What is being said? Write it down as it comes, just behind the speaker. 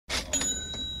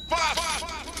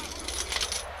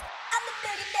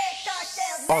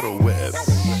Automotive.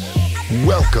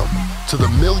 Welcome to the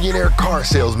Millionaire Car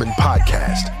Salesman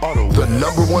Podcast, the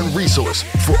 #1 resource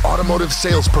for automotive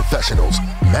sales professionals,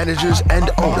 managers, and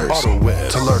owners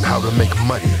to learn how to make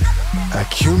money,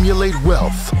 accumulate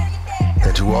wealth,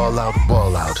 and to all out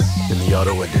ball out in the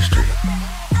auto industry.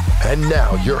 And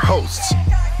now your hosts,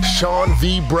 Sean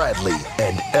V. Bradley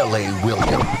and L.A.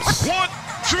 Williams. 1,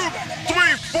 2,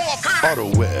 3, 4,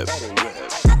 Automotive.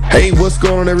 Hey, what's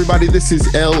going on, everybody? This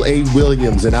is L.A.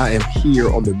 Williams, and I am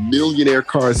here on the Millionaire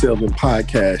Car Salesman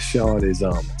Podcast. Sean is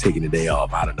taking the day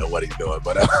off. I don't know what he's doing,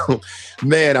 but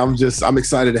man, I'm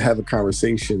excited to have a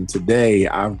conversation today.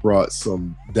 I've brought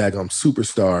some daggum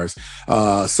superstars.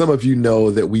 Some of you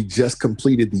know that we just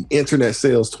completed the Internet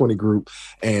Sales 20 group,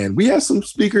 and we had some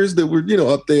speakers that were,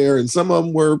 up there, and some of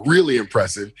them were really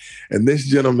impressive. And this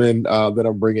gentleman that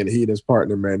I'm bringing, he and his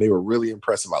partner, man, they were really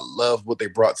impressive. I love what they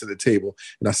brought to the table,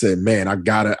 and I said, man, I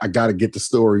gotta get the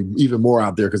story even more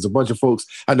out there, because a bunch of folks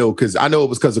I know it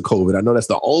was because of COVID. I know that's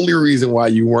the only reason why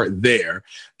you weren't there.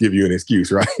 Give you an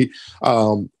excuse, right?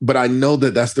 But I know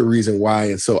that that's the reason why,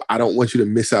 and so I don't want you to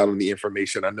miss out on the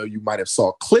information. I know you might have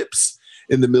saw clips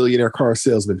in the Millionaire Car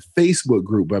Salesman Facebook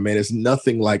group, but man, it's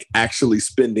nothing like actually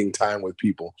spending time with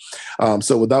people.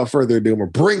 So without further ado, I'm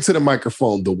gonna bring to the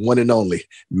microphone the one and only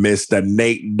Mr.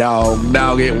 Nate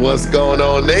Doggett. What's going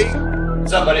on, Nate?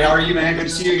 What's up, buddy? How are you, man? Good to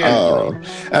see you again. Oh,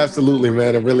 absolutely,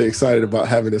 man. I'm really excited about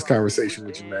having this conversation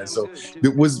with you, man. So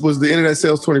was the Internet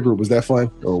Sales 20 group, was that fun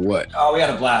or what? Oh, we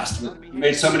had a blast. We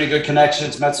made so many good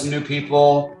connections, met some new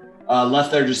people,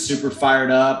 left there just super fired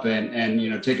up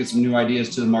and taking some new ideas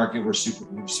to the market. We're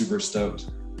super stoked.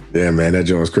 Yeah, man, that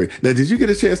joint was great. Now, did you get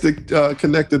a chance to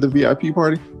connect to the VIP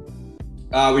party?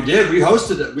 We did. We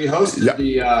hosted it. We hosted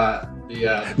the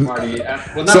party.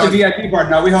 Well, not the VIP party.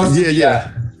 No, we hosted.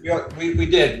 We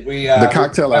did. The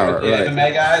cocktail hour, right? The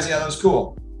MMA guys. Yeah, that was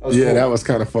cool. That was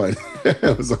kind of fun.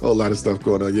 It was a whole lot of stuff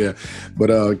going on. Yeah,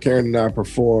 but Karen and I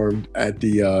performed at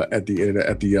the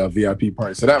VIP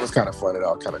party, so that was kind of fun and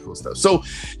all kind of cool stuff. So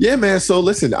yeah, man. So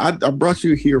listen, I brought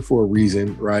you here for a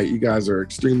reason, right? You guys are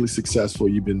extremely successful.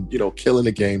 You've been killing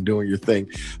the game, doing your thing.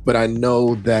 But I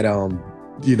know that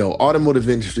automotive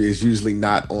industry is usually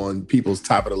not on people's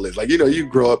top of the list. Like, you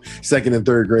grow up second and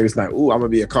third grade, it's like, ooh, I'm gonna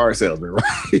be a car salesman,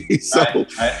 right?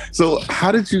 So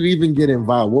how did you even get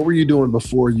involved? What were you doing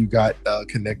before you got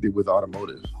connected with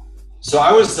automotive? So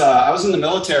I was in the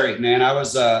military, man. I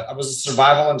was a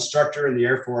survival instructor in the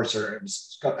Air Force, or it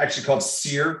was actually called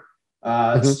SEER.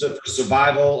 It stood for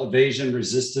Survival, Evasion,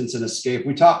 Resistance, and Escape.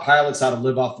 We taught pilots how to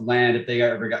live off the land if they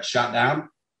ever got shot down.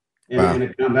 In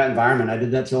a combat environment. I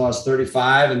did that till I was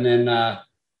 35. And then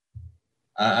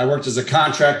I worked as a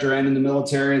contractor and in the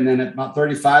military. And then at about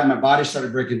 35, my body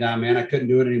started breaking down, man. I couldn't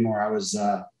do it anymore.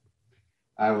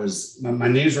 My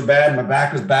knees were bad. My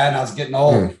back was bad, and I was getting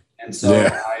old. And so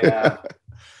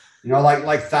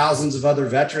like thousands of other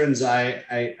veterans, I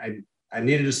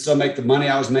needed to still make the money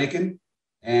I was making.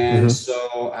 And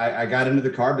so I got into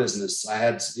the car business. I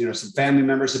had, some family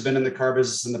members had been in the car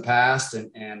business in the past.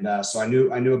 And so I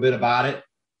knew a bit about it,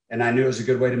 and I knew it was a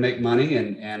good way to make money.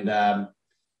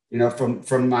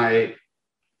 From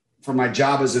my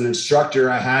job as an instructor,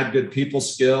 I had good people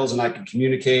skills, and I could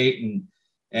communicate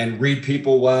and read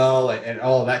people well and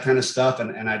all of that kind of stuff.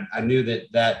 And I knew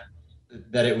that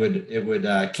it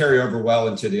would carry over well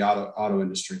into the auto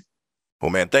industry. Well,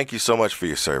 man, thank you so much for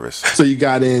your service. So you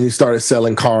got in, you started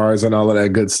selling cars and all of that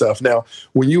good stuff. Now,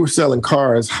 when you were selling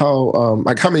cars, how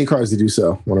many cars did you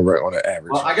sell on an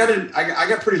average? Well, I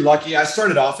got pretty lucky. I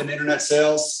started off in internet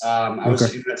sales. I was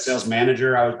an internet sales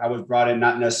manager. I was brought in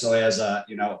not necessarily as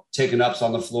taking ups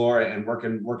on the floor and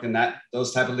working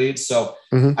those type of leads. So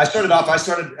I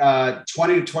started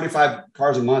 20 to 25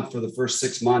 cars a month for the first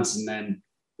 6 months, and then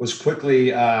was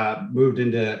quickly moved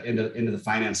into the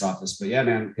finance office. But yeah,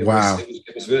 man, it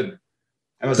was good.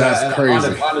 I was at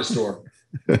a Honda store.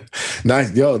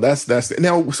 Nice. Yo, that's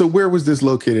now. So where was this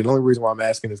located? The only reason why I'm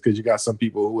asking is because you got some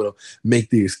people who will make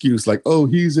the excuse like, oh,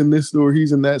 he's in this store,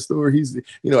 he's in that store, he's,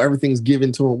 everything's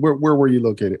given to him. Where were you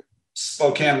located?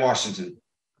 Spokane, Washington.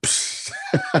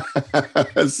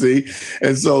 See,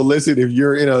 and so listen, if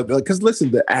you're because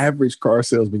the average car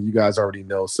salesman, you guys already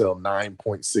know, sell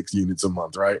 9.6 units a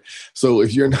month, right? So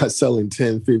if you're not selling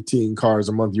 10, 15 cars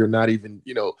a month, you're not even,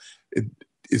 you're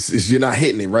not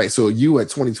hitting it, right? So you at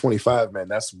 2025, man,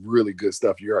 that's really good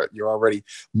stuff. You're already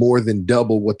more than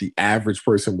double what the average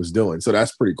person was doing. So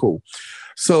that's pretty cool.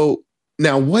 So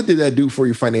now, what did that do for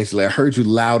you financially? I heard you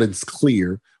loud and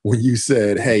clear. when you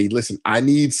said, hey, listen, I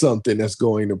need something that's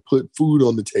going to put food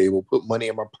on the table, put money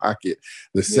in my pocket,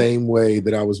 the same way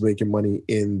that I was making money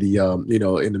in the,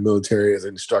 in the military as an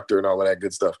instructor and all of that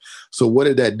good stuff. So what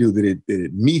did that do? Did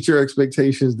it meet your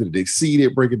expectations? Did it exceed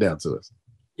it? Break it down to us.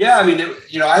 Yeah, I mean,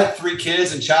 I had 3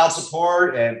 kids and child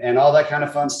support and all that kind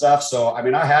of fun stuff. So, I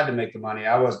mean, I had to make the money.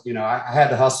 I was, I had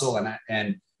to hustle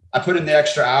and I put in the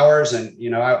extra hours and,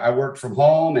 I worked from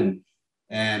home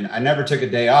and I never took a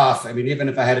day off. I mean, even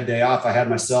if I had a day off, I had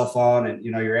my cell phone and,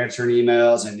 you're answering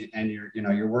emails and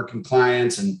you're working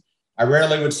clients, and I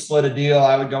rarely would split a deal.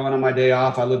 I would go in on my day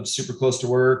off. I lived super close to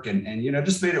work and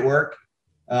just made it work.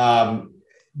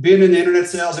 Being in the internet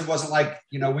sales, it wasn't like,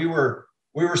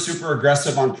 we were super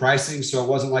aggressive on pricing. So it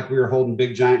wasn't like we were holding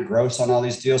big giant gross on all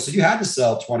these deals. So you had to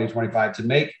sell 20, 25 to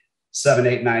make 7,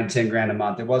 8, 9, 10 grand a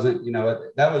month. It wasn't,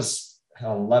 that was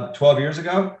 11, 12 years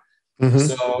ago. Mm-hmm.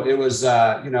 So it was,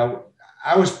 I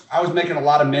was making a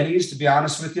lot of minis, to be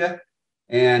honest with you.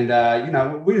 And,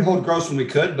 we'd hold gross when we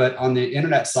could, but on the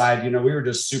internet side, we were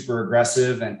just super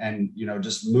aggressive and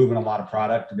just moving a lot of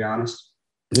product, to be honest.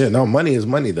 Yeah, no, money is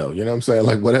money though. You know what I'm saying?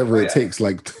 Like whatever it takes,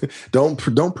 like don't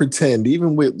pretend,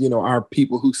 even with, our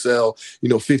people who sell,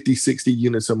 50, 60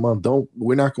 units a month,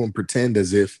 we're not going to pretend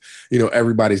as if,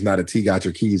 everybody's not a T got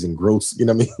your keys and gross,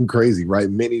 crazy, right?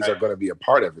 Minis are going to be a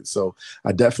part of it. So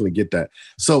I definitely get that.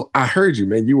 So I heard you,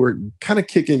 man, you were kind of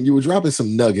you were dropping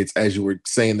some nuggets as you were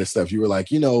saying this stuff. You were like,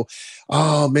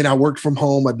 oh man, I worked from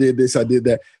home. I did this, I did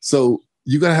that. So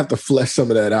you're going to have to flesh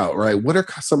some of that out, right? What are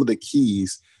some of the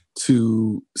keys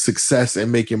to success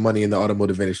and making money in the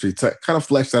automotive industry? To kind of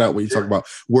flesh that out when you talk about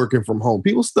working from home.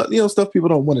 People stuff people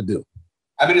don't want to do.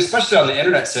 I mean, especially on the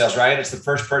internet sales, right? It's the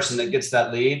first person that gets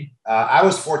that lead. I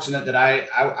was fortunate that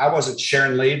I wasn't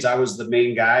sharing leads. I was the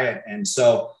main guy. And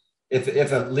so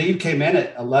if a lead came in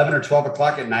at 11 or 12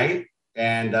 o'clock at night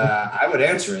and I would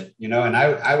answer it, and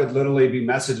I would literally be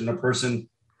messaging a person.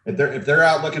 If they're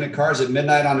out looking at cars at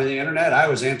midnight on the internet, I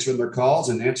was answering their calls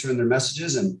and answering their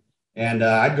messages. And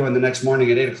I'd go in the next morning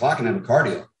at 8 o'clock and have a car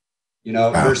deal,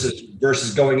 wow.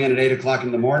 versus going in at 8 o'clock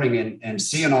in the morning and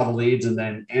seeing all the leads and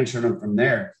then answering them from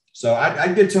there. So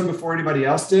I'd get to them before anybody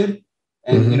else did,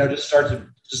 and mm-hmm. Just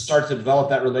start to develop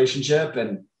that relationship.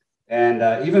 And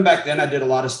even back then, I did a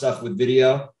lot of stuff with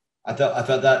video. I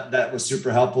thought that was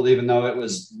super helpful, even though it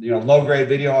was low grade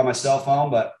video on my cell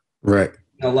phone, but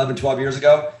 11, 12 years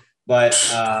ago. But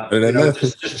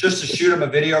just to shoot them a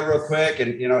video real quick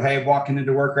and, hey, walking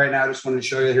into work right now, I just wanted to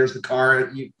show you, here's the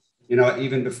car,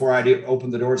 even before I open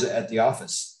the doors at the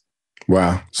office.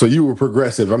 Wow. So you were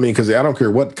progressive. I mean, because I don't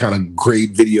care what kind of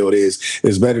great video it is,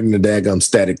 it's better than the daggum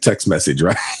static text message,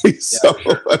 right? Yeah, so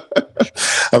sure.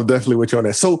 I'm definitely with you on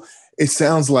that. So it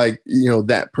sounds like,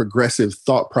 that progressive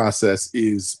thought process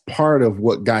is part of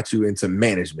what got you into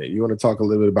management. You want to talk a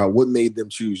little bit about what made them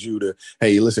choose you to,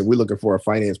 hey, listen, we're looking for a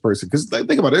finance person. Because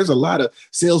think about it, there's a lot of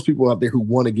salespeople out there who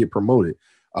want to get promoted.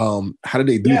 How do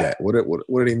they do that? What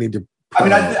do they need to?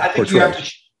 I think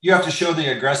you have to show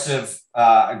the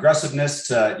aggressiveness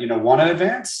to, want to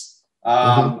advance.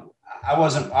 Mm-hmm. I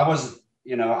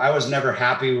was never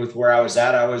happy with where I was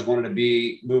at. I always wanted to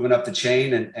be moving up the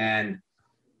chain and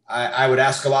I would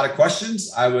ask a lot of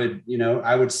questions. I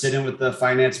would sit in with the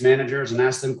finance managers and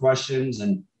ask them questions.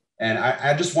 And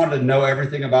I just wanted to know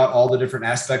everything about all the different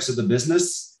aspects of the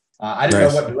business. I didn't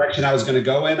know what direction I was going to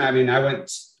go in. I mean, I went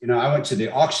to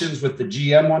the auctions with the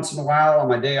GM once in a while on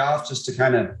my day off, just to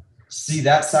kind of see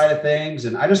that side of things.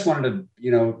 And I just wanted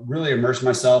to, really immerse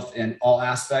myself in all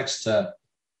aspects to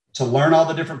learn all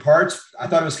the different parts. I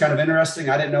thought it was kind of interesting.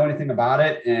 I didn't know anything about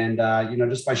it. And,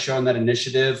 just by showing that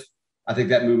initiative, I think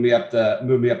that moved me up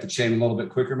the chain a little bit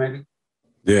quicker, maybe.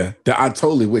 Yeah, I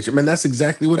totally wish. I mean, that's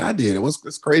exactly what I did.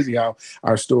 It's crazy how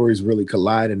our stories really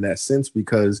collide in that sense,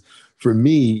 because for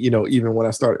me, even when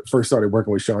I first started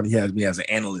working with Sean, he had me as an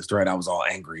analyst, right? I was all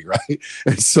angry, right?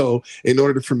 And so in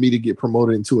order for me to get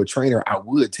promoted into a trainer, I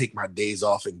would take my days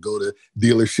off and go to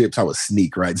dealerships. I would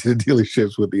sneak right to the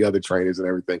dealerships with the other trainers and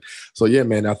everything. So yeah,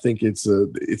 man, I think it's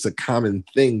a common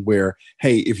thing where,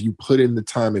 hey, if you put in the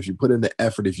time, if you put in the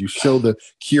effort, if you show the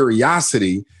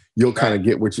curiosity, you'll kind of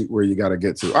get where you got to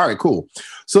get to. All right, cool.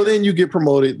 So then you get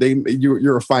promoted.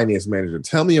 You're a finance manager.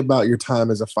 Tell me about your time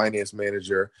as a finance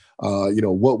manager.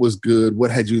 What was good?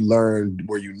 What had you learned?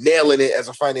 Were you nailing it as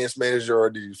a finance manager, or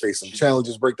did you face some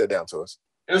challenges? Break that down to us.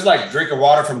 It was like drinking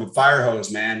water from a fire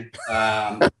hose, man.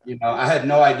 I had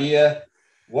no idea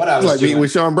what I was doing. Like meeting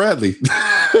with Sean Bradley.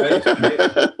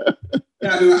 Yeah,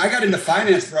 I got into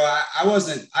finance, bro.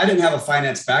 I didn't have a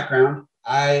finance background.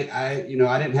 I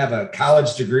didn't have a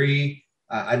college degree.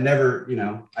 I never,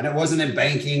 I wasn't in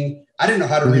banking. I didn't know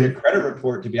how to read a credit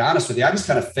report, to be honest with you. I just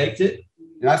kind of faked it.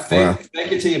 I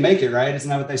fake it till you make it, right? Isn't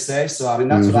that what they say? So, I mean,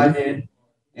 that's what I did.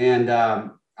 And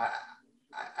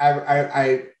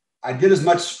I did as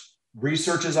much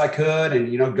research as I could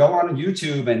and, go on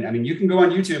YouTube. And I mean, you can go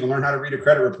on YouTube and learn how to read a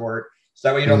credit report. So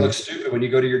that way you don't look stupid when you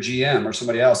go to your GM or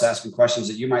somebody else asking questions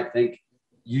that you might think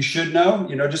you should know,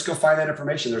 just go find that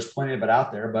information. There's plenty of it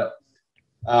out there. But,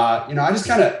 I just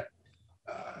kind of,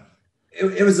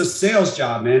 it was a sales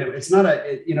job, man. It's not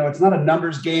a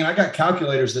numbers game. I got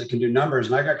calculators that can do numbers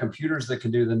and I got computers that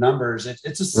can do the numbers.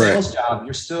 It's a sales job.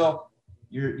 You're still,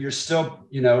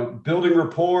 building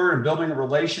rapport and building a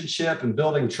relationship and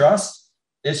building trust.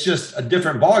 It's just a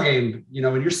different ballgame.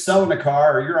 When you're selling a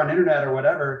car or you're on internet or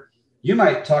whatever, you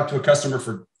might talk to a customer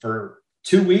for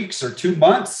 2 weeks or 2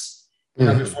 months,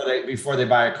 before they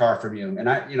buy a car from you. And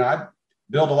I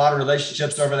built a lot of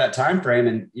relationships over that time frame.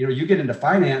 And, you get into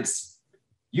finance,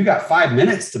 you got 5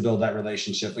 minutes to build that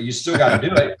relationship, but you still got to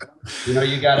do it.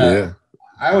 You got to,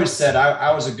 I always said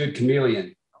I was a good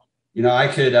chameleon. I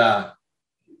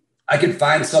could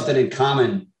find something in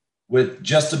common with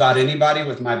just about anybody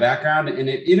with my background. And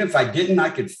even if I didn't, I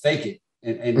could fake it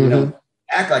and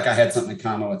act like I had something in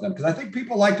common with them. Cause I think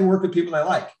people like to work with people they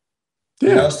like, so,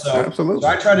 absolutely. So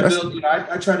I try to build,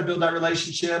 I try to build that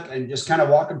relationship and just kind of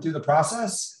walk them through the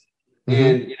process.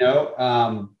 And,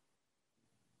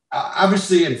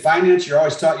 obviously in finance, you're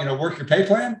always taught, work your pay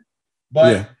plan,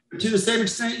 but to the same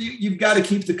extent, you've got to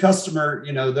keep the customer,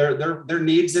 their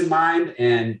needs in mind.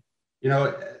 And,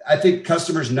 I think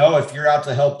customers know if you're out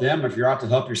to help them, if you're out to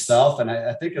help yourself. And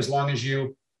I think as long as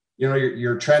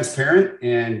you're transparent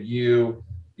and you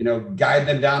guide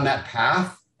them down that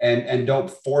path and don't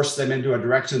force them into a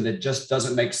direction that just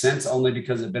doesn't make sense only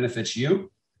because it benefits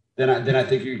you, then I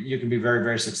think you can be very,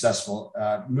 very successful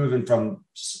moving from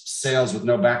sales with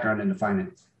no background into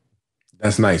finance.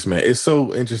 That's nice, man. It's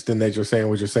so interesting that you're saying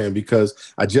what you're saying,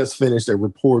 because I just finished a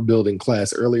rapport building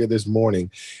class earlier this morning,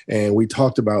 and we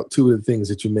talked about two of the things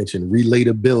that you mentioned,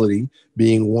 relatability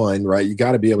being one, right? You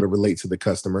got to be able to relate to the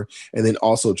customer, and then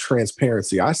also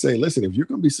transparency. I say, listen, if you're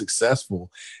going to be successful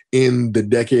in the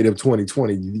decade of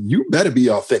 2020, you better be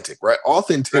authentic, right?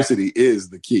 Authenticity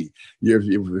is the key.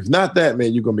 If not that,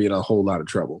 man, you're going to be in a whole lot of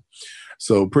trouble.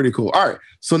 So pretty cool. All right.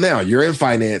 So now you're in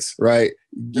finance, right?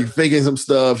 You're faking some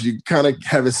stuff. You're kind of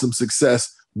having some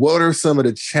success. What are some of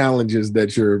the challenges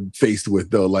that you're faced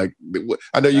with, though? Like,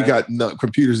 I know you got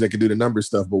computers that can do the number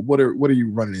stuff, but what are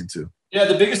you running into? Yeah,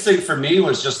 the biggest thing for me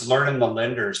was just learning the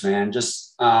lenders, man.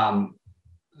 Just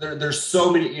there's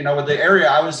so many. With the area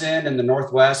I was in the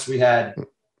Northwest, we had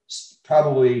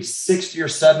probably 60 or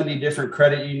 70 different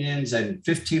credit unions and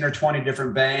 15 or 20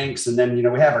 different banks. And then,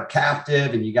 we have our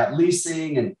captive and you got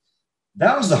leasing. And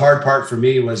that was the hard part for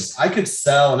me. Was I could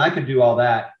sell and I could do all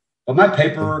that, but my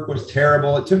paperwork was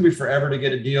terrible. It took me forever to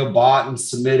get a deal bought and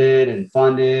submitted and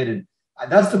funded. And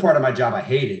that's the part of my job I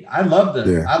hated. I love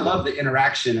the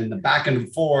interaction and the back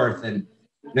and forth. And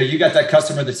you got that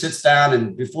customer that sits down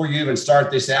and before you even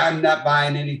start, they say, I'm not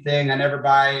buying anything. I never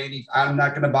buy any. I'm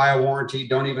not going to buy a warranty.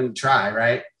 Don't even try.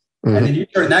 Right. Mm-hmm. And then you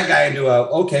turn that guy into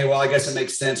okay, well, I guess it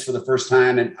makes sense for the first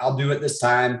time and I'll do it this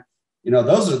time.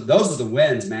 Those are the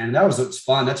wins, man. That was what's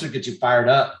fun. That's what gets you fired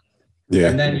up. Yeah.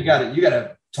 And then you got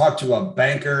to talk to a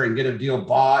banker and get a deal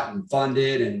bought and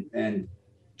funded and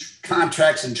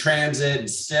contracts in transit and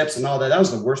SIPs and all that. That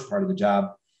was the worst part of the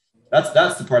job.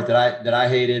 That's the part that I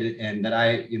hated and that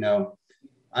I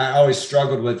always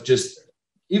struggled with, just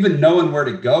even knowing where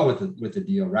to go with the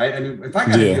deal. Right. I mean, if I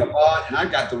got a deal bought and I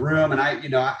got the room and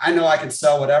I know I can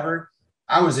sell whatever,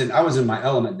 I was in my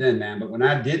element then, man. But when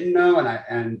I didn't know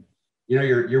and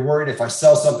you're worried if I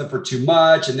sell something for too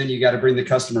much and then you got to bring the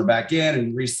customer back in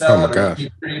and resell it. Or you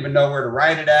don't even know where to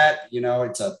write it at.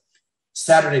 It's a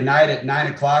Saturday night at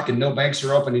 9:00 and no banks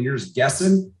are open and you're just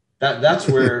guessing. That's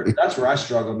where I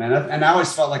struggle, man. And I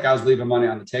always felt like I was leaving money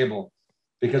on the table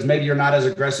because maybe you're not as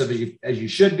aggressive as you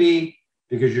should be,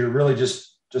 because you're really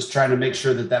just trying to make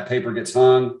sure that paper gets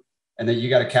hung and that you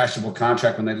got a cashable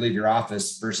contract when they leave your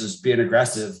office versus being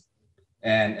aggressive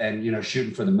and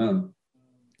shooting for the moon.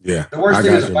 Yeah. The worst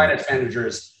thing as a finance manager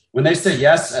is when they say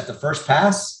yes at the first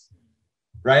pass,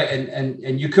 right?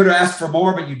 And you could have asked for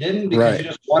more, but you didn't because you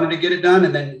just wanted to get it done.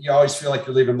 And then you always feel like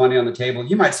you're leaving money on the table.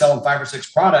 You might sell them 5 or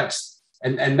 6 products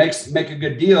and make a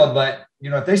good deal. But,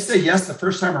 if they say yes the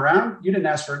first time around, you didn't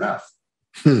ask for enough.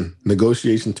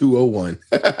 Negotiation 201.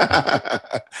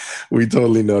 We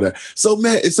totally know that. So,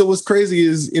 man, so what's crazy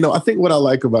is, I think what I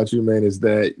like about you, man, is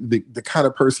that the kind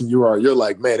of person you are, you're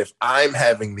like, man, if I'm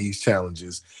having these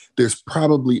challenges, there's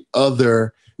probably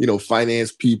other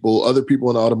finance people, other people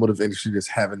in the automotive industry that's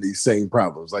having these same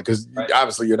problems? Like, because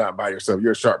obviously you're not by yourself.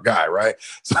 You're a sharp guy, right?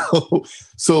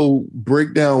 So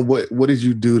break down what did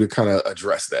you do to kind of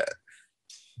address that?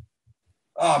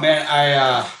 Oh man,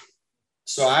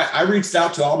 I reached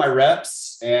out to all my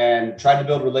reps and tried to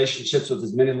build relationships with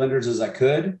as many lenders as I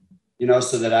could,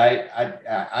 so that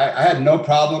I had no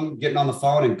problem getting on the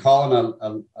phone and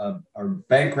calling a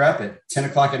bank rep at 10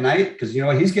 o'clock at night. Cause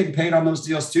he's getting paid on those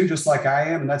deals too, just like I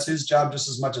am. And that's his job just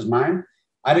as much as mine.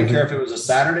 I didn't care if it was a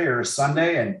Saturday or a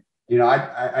Sunday. And,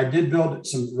 I did build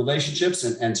some relationships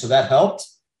and so that helped.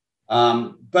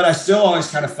 But I still always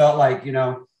kind of felt like,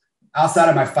 outside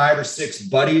of my 5 or 6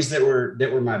 buddies that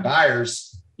were my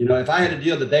buyers, if I had a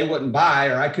deal that they wouldn't buy,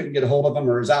 or I couldn't get a hold of them,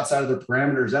 or it was outside of their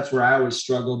parameters, that's where I always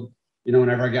struggled.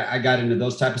 Whenever I got into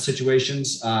those type of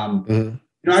situations,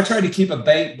 I tried to keep a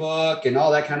bank book and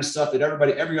all that kind of stuff that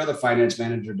every other finance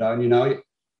manager done. You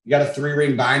got a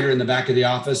 3-ring binder in the back of the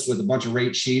office with a bunch of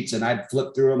rate sheets, and I'd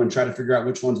flip through them and try to figure out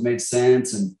which ones made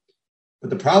sense. But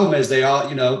the problem is they all,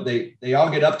 they all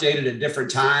get updated at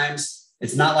different times.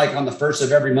 It's not like on the first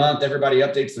of every month, everybody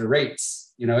updates their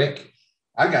rates.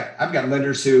 I've got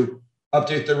lenders who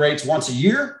update their rates once a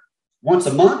year, once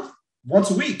a month,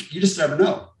 once a week. You just never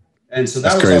know. And so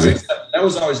that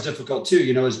was always difficult too,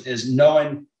 is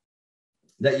knowing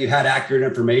that you had accurate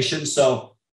information.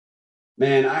 So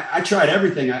man, I tried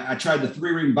everything. I tried the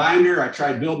 3-ring binder. I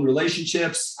tried building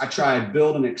relationships. I tried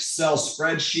building Excel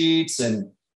spreadsheets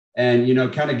and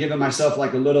kind of giving myself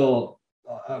like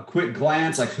a quick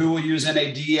glance, like who will use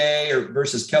NADA or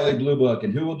versus Kelley Blue Book,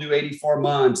 and who will do 84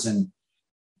 months, and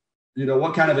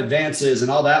what kind of advances and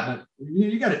all that. But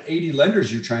you got 80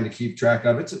 lenders you're trying to keep track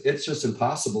of. It's just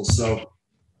impossible. So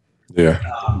yeah,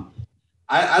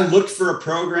 I looked for a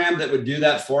program that would do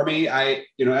that for me.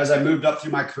 As I moved up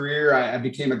through my career, I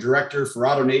became a director for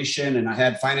AutoNation, and I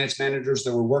had finance managers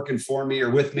that were working for me or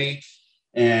with me,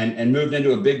 and moved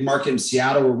into a big market in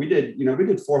Seattle where we did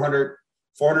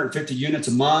 450 units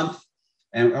a month.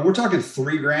 And we're talking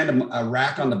 $3,000 a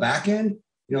rack on the back end.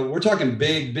 We're talking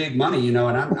big money, and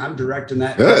I'm directing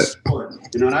that support,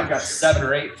 and I've got 7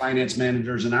 or 8 finance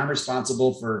managers, and I'm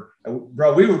responsible for,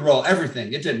 we would roll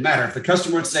everything. It didn't matter. If the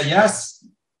customer would say yes,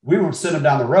 we would send them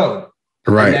down the road.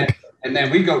 Right. And then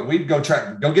we'd go get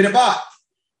it bought,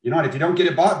 and if you don't get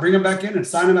it bought, bring them back in and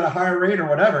sign them at a higher rate or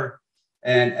whatever.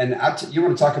 And you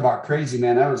want to talk about crazy,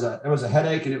 man. It was a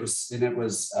headache, and it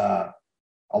was a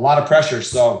lot of pressure.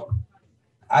 So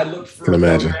I looked for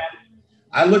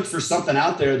I looked for something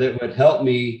out there that would help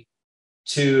me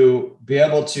to be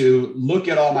able to look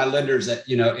at all my lenders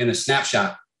in a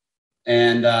snapshot.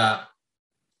 And I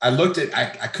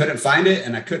couldn't find it,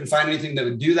 and I couldn't find anything that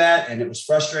would do that. And it was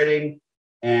frustrating.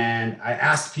 And I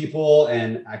asked people,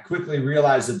 and I quickly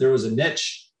realized that there was a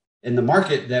niche in the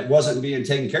market that wasn't being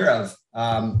taken care of.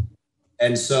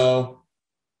 And so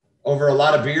over a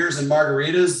lot of beers and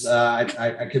margaritas,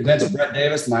 I convinced Brett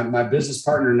Davis, my business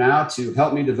partner now, to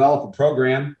help me develop a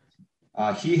program.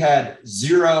 He had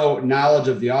zero knowledge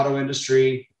of the auto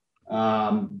industry,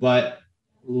 but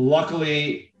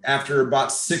luckily, after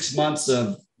about 6 months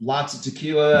of lots of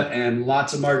tequila and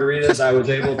lots of margaritas, I was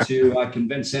able to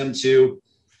convince him to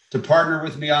partner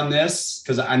with me on this,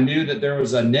 because I knew that there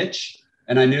was a niche,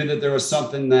 and I knew that there was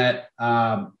something that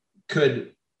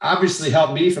could obviously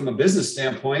help me from a business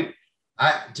standpoint.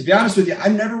 To be honest with you, I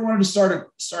never wanted to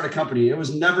start a company. It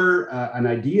was never an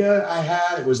idea I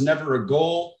had. It was never a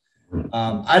goal.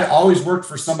 I'd always worked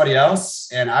for somebody else,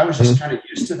 and I was just kind of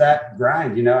used to that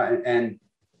grind, and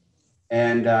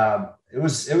it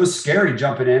was scary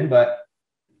jumping in, but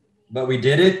we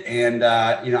did it. And,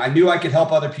 I knew I could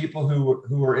help other people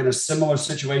who were in a similar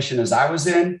situation as I was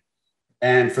in.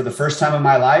 And for the first time in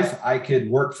my life, I could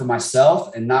work for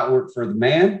myself and not work for the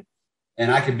man,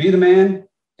 and I could be the man.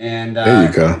 And there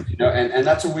you go. And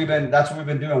that's what we've been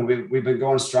doing. We've been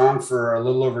going strong for a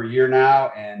little over a year now,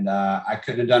 and I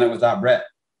couldn't have done it without Brett.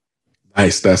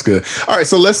 Nice, that's good. All right,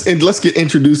 so let's get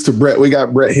introduced to Brett. We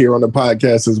got Brett here on the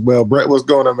podcast as well. Brett, what's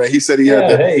going on, man? He said he had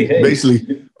to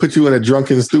basically put you in a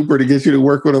drunken stupor to get you to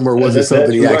work with him, or was it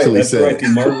something he actually said?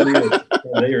 That's right. The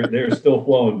margaritas, they're still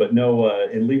flowing, but no.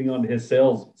 And leading on to his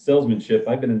salesmanship,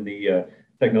 I've been in the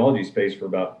technology space for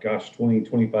about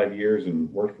 25 years, and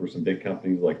worked for some big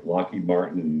companies like Lockheed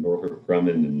Martin and Northrop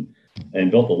Grumman,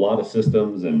 and built a lot of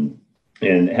systems and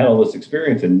had all this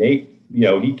experience. And Nate,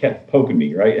 he kept poking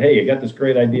me, right? Hey, I got this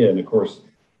great idea. And of course,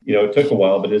 it took a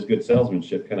while, but his good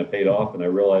salesmanship kind of paid off. And I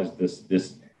realized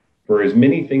this for as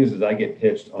many things as I get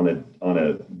pitched on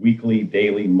a weekly,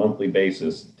 daily, monthly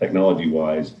basis, technology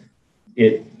wise,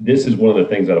 this is one of the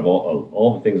things out of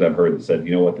all the things I've heard that said,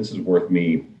 this is worth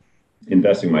me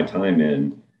investing my time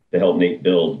in to help Nate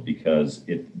build, because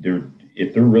if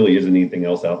there really isn't anything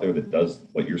else out there that does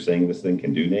what you're saying this thing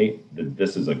can do, Nate,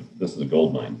 this is a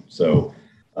gold mine. So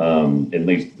at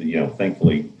least,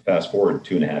 thankfully, fast forward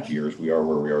 2.5 years, we are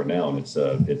where we are now, and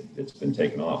it's been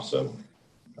taken off. So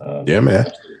yeah, man,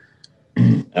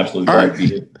 absolutely. All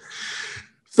right.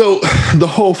 So the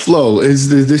whole flow is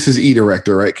this is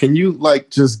eDirector, right? Can you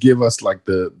just give us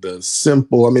the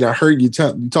simple? I mean, I heard you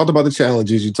talked about the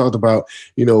challenges. You talked about,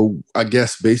 I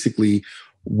guess basically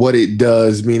what it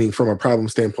does, meaning from a problem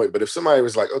standpoint. But if somebody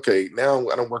was like, okay, now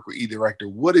I don't work with eDirector,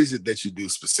 what is it that you do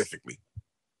specifically?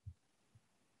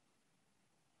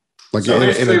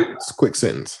 In a quick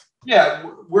sentence. Yeah,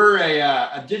 we're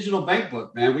a digital bank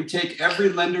book, man. We take every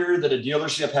lender that a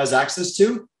dealership has access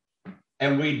to,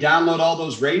 and we download all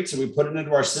those rates and we put it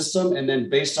into our system. And then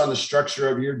based on the structure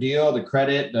of your deal, the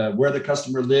credit, where the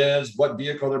customer lives, what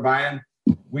vehicle they're buying,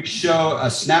 we show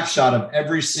a snapshot of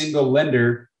every single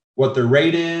lender, what their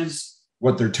rate is,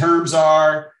 what their terms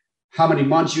are, how many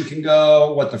months you can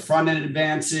go, what the front end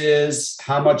advance is,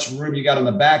 how much room you got on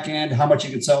the back end, how much you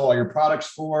can sell all your products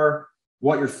for,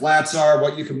 what your flats are,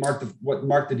 what you can mark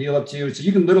the deal up to. So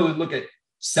you can literally look at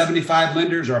 75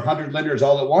 lenders or 100 lenders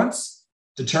all at once,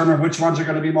 determine which ones are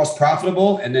going to be most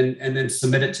profitable, and then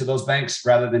submit it to those banks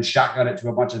rather than shotgun it to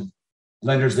a bunch of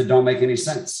lenders that don't make any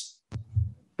sense.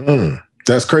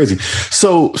 That's crazy.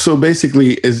 So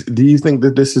basically, do you think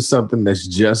that this is something that's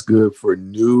just good for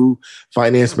new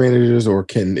finance managers, or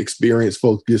can experienced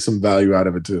folks get some value out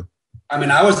of it too? I mean,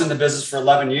 I was in the business for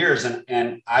 11 years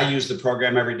and I use the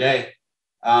program every day.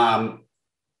 Now,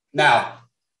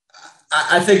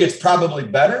 I think it's probably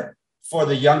better for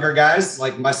the younger guys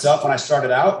like myself when I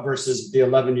started out versus the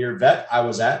 11-year vet I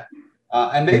was at.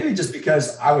 And maybe just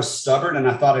because I was stubborn and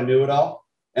I thought I knew it all.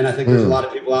 And I think there's a lot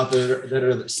of people out there that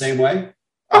are the same way.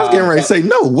 I was getting ready to say,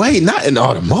 no way, not in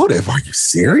automotive. Are you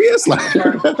serious?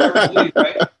 Hard to believe,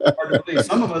 right? Hard to believe.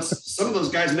 Some of those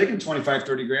guys making 25,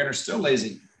 30 grand are still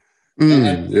lazy.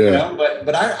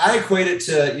 But I equate it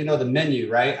to, the menu,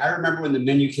 right? I remember when the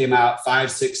menu came out 5,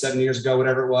 6, 7 years ago,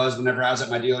 whatever it was, whenever I was at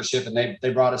my dealership, and they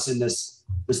brought us in this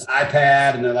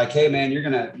iPad, and they're like, hey man, you're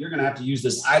gonna have to use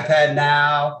this iPad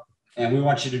now, and we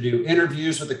want you to do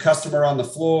interviews with the customer on the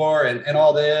floor and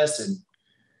all this.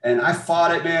 And I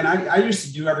fought it, man. I used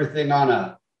to do everything on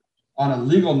a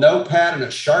legal notepad and a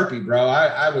Sharpie, bro.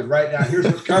 I would write down, here's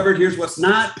what's covered, here's what's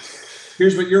not.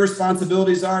 Here's what your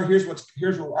responsibilities are. Here's what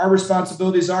our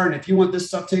responsibilities are. And if you want this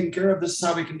stuff taken care of, this is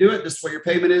how we can do it. This is what your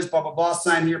payment is, blah, blah, blah.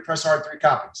 Sign here, press hard, 3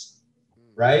 copies.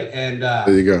 Right. And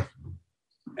there you go.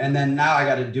 And then now I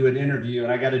got to do an interview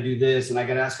and I got to do this and I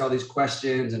got to ask all these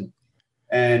questions.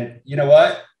 And you know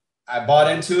what? I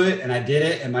bought into it and I did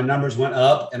it and my numbers went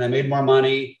up and I made more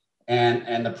money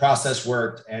and the process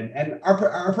worked. And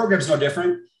our program's no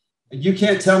different. You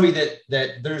can't tell me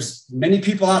that there's many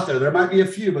people out there. There might be a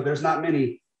few, but there's not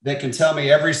many that can tell me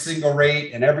every single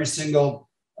rate and every single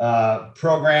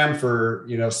program for,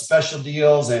 special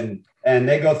deals. And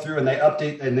they go through and they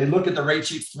update and they look at the rate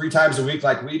sheets 3 times a week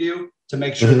like we do to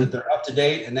make sure that they're up to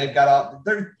date and they've got all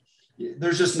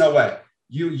there's just no way.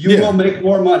 You will make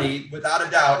more money without a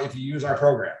doubt if you use our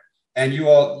program. And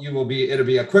it'll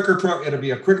be a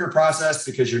quicker process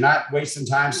because you're not wasting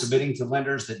time submitting to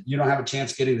lenders that you don't have a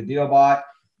chance getting the deal bought.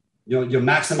 You'll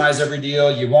maximize every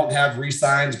deal. You won't have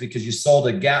re-signs because you sold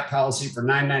a gap policy for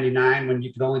 $9.99 when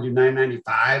you could only do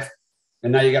 $9.95,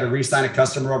 and now you got to re-sign a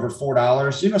customer over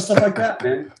 $4. Stuff like that,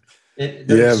 man.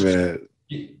 Man.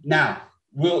 Now,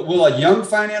 will a young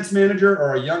finance manager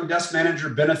or a young desk manager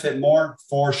benefit more?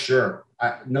 For sure,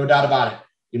 no doubt about it.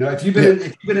 If you've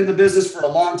been in the business for a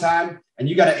long time and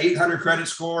you got an 800 credit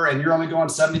score and you're only going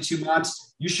 72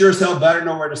 months, you sure as hell better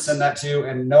know where to send that to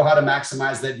and know how to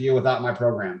maximize that deal without my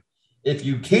program. If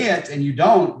you can't and you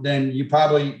don't, then you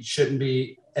probably shouldn't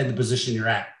be in the position you're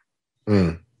at.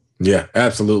 Yeah,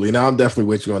 absolutely. Now I'm definitely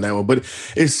with you on that one, but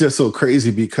it's just so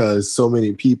crazy because so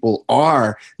many people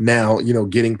are now,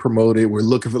 getting promoted. We're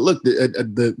looking for,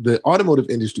 the automotive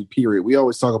industry period. We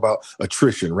always talk about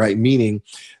attrition, right? Meaning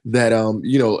that,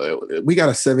 we got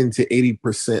a 70 to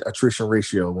 80% attrition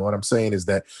ratio. And what I'm saying is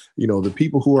that, the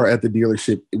people who are at the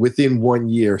dealership within 1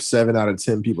 year, 7 out of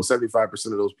 10 people, 75%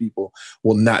 of those people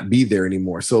will not be there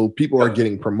anymore. So people are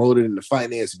getting promoted into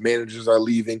finance, managers are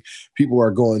leaving, people are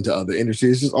going to other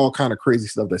industries. It's just all all kind of crazy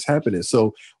stuff that's happening.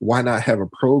 So why not have a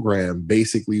program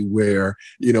basically where,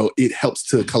 it helps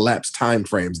to collapse time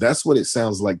frames? That's what it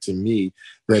sounds like to me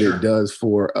that it does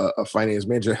for a finance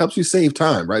manager. It helps you save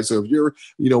time, right? So if you're,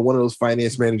 one of those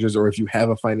finance managers, or if you have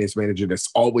a finance manager that's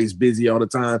always busy all the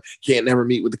time, can't never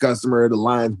meet with the customer, the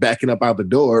line's backing up out the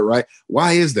door, right?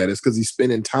 Why is that? It's because he's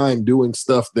spending time doing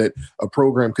stuff that a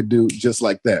program could do just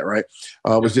like that, right?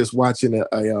 I was just watching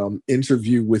a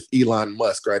interview with Elon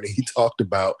Musk, right? And he talked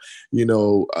about,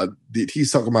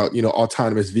 he's talking about,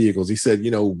 autonomous vehicles. He said,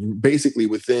 basically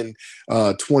within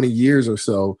 20 years or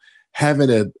so, having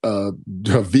a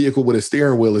vehicle with a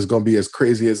steering wheel is going to be as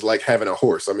crazy as like having a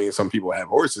horse. I mean, some people have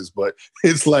horses, but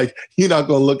it's like, you're not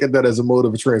going to look at that as a mode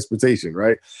of transportation,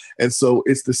 right? And so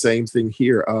it's the same thing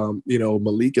here.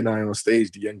 Malik and I on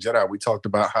stage, the Young Jedi, we talked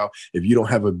about how if you don't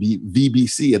have a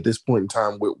VBC at this point in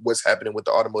time with what's happening with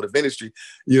the automotive industry,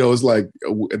 it's like,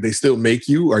 they still make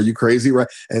you? Are you crazy, right?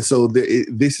 And so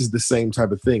this is the same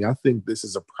type of thing. I think this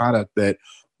is a product that,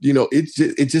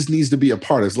 it just needs to be a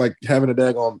part. It's like having a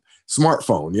daggone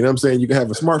smartphone. You know what I'm saying? You can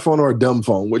have a smartphone or a dumb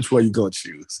phone. Which one you going to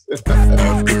choose?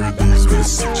 After these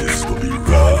messages, we'll be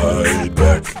right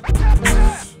back.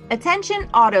 Attention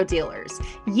auto dealers.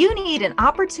 You need an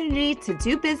opportunity to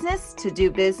do business.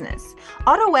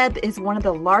 AutoWeb is one of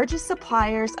the largest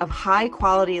suppliers of high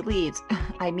quality leads.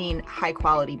 High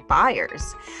quality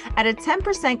buyers. At a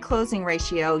 10% closing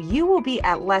ratio, you will be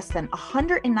at less than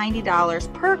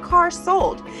 $190 per car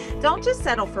sold. Don't just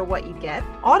settle for what you get.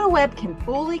 AutoWeb can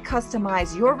fully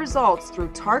customize your results through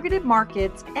targeted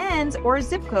markets and/or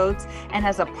zip codes, and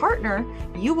as a partner,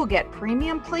 you will get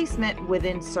premium placement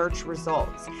within search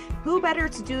results. Who better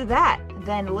to do that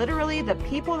than literally the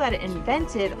people that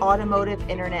invented automotive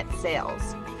internet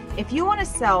sales? If you want to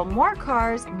sell more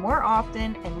cars more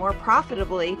often and more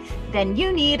profitably, then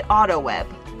you need AutoWeb.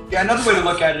 Yeah, another way to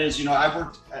look at it is, I've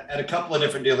worked at a couple of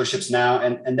different dealerships now,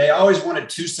 and they always wanted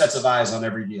two sets of eyes on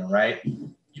every deal, right?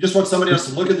 You just want somebody else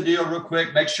to look at the deal real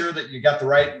quick, make sure that you got the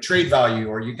right trade value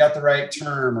or you got the right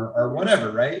term or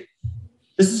whatever, right?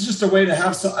 This is just a way to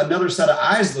have another set of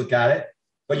eyes look at it,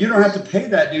 but you don't have to pay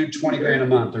that dude 20 grand a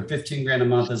month or 15 grand a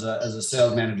month as a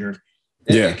sales manager.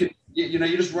 You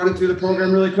just run it through the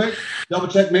program really quick, double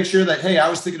check, make sure that, hey, I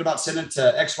was thinking about sending it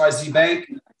to XYZ Bank,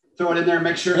 throw it in there and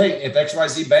make sure, hey, if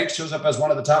XYZ Bank shows up as one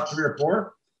of the top 3 or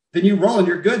 4, then you roll and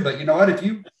you're good. But you know what? If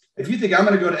you think I'm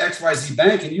going to go to XYZ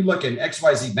Bank and you look at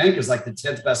XYZ Bank as like the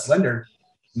 10th best lender,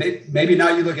 maybe now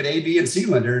you look at A, B, and C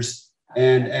lenders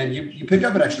and you pick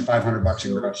up an extra $500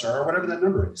 in gross or whatever that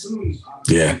number is.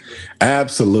 Yeah,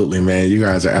 absolutely, man. You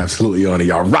guys are absolutely on it.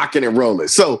 Y'all rocking and rolling.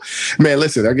 So, man,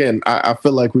 listen, again, I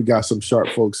feel like we got some sharp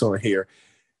folks on here.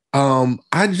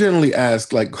 I generally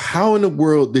ask, like, how in the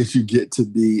world did you get to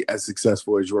be as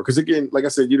successful as you are? Because again, like I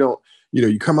said, you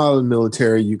come out of the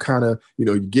military, you kind of,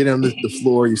 you get on the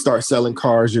floor, you start selling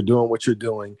cars, you're doing what you're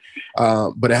doing.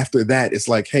 But after that, it's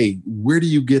like, hey, where do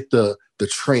you get the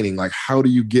training? Like, how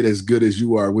do you get as good as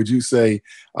you are? Would you say,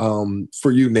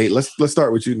 for you, Nate, let's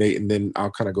start with you, Nate, and then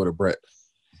I'll kind of go to Brett.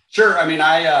 Sure. I mean,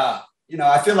 I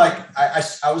feel like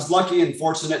I was lucky and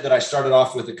fortunate that I started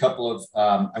off with a couple of,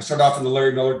 I started off in the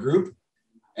Larry Miller group.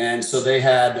 And so they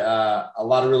had a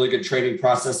lot of really good training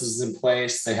processes in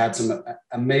place. They had some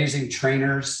amazing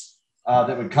trainers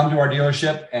that would come to our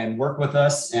dealership and work with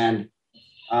us. And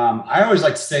I always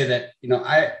like to say that,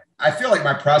 I feel like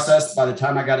my process by the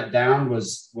time I got it down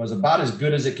was about as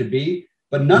good as it could be,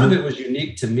 but none of it was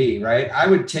unique to me, right? I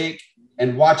would take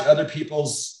and watch other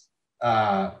people's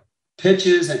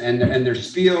pitches and their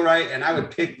spiel, right? And I would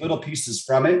pick little pieces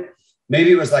from it.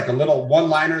 Maybe it was like a little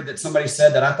one-liner that somebody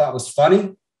said that I thought was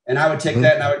funny. And I would take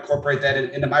that and I would incorporate that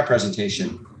into my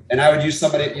presentation. And I would use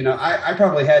somebody, I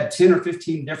probably had 10 or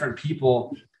 15 different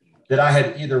people that I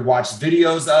had either watched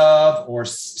videos of or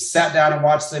sat down and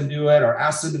watched them do it or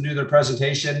asked them to do their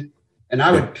presentation. And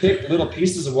I would pick little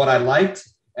pieces of what I liked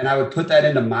and I would put that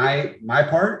into my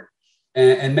part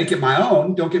and make it my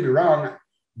own. Don't get me wrong,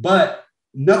 but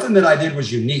nothing that I did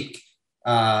was unique.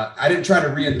 I didn't try to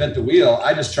reinvent the wheel.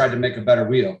 I just tried to make a better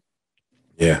wheel.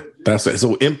 Yeah, that's it.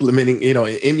 So implementing,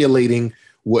 emulating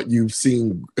what you've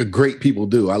seen great people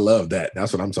do. I love that.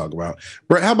 That's what I'm talking about.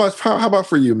 Brett, how about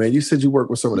for you, man? You said you work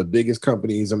with some of the biggest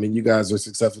companies. I mean, you guys are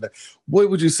successful.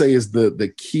 What would you say is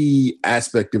the key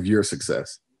aspect of your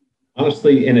success?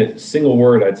 Honestly, in a single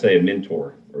word, I'd say a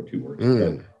mentor or 2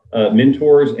 words.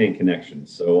 Mentors and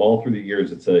connections. So all through the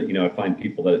years, it's I find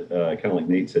people that kind of like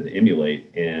Nate said, to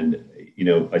emulate. And,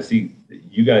 I see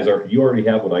you already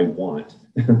have what I want,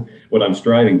 what I'm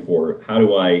striving for. How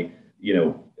do I,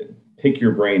 pick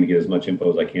your brain to get as much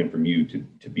info as I can from you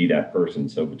to be that person.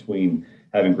 So between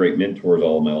having great mentors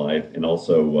all of my life and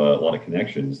also a lot of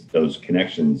connections, those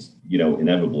connections,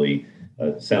 inevitably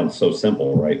sounds so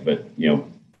simple, right? But,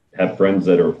 have friends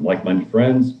that are like-minded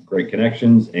friends, great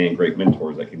connections, and great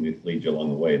mentors that can lead you along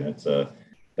the way. And that's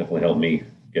definitely helped me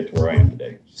get to where I am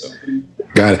today. So.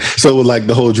 Got it. So like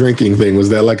the whole drinking thing, was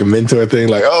that like a mentor thing?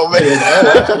 Like, oh man.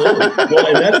 Absolutely. Well,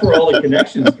 and that's where all the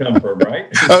connections come from, right?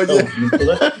 Oh, yeah.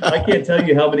 So I can't tell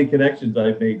you how many connections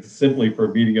I've made simply for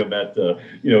meeting them at,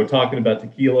 talking about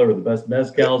tequila or the best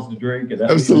mezcals to drink. And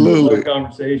that absolutely.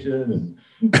 Conversation. And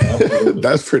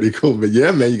that's pretty cool. But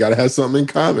yeah, man, you got to have something in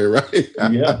common, right?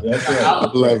 Yeah, that's right. I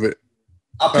love it.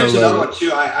 I'll pitch another one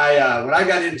too. I when I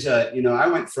got into, I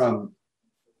went from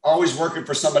always working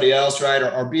for somebody else, right?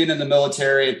 Or being in the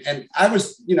military. And I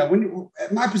was,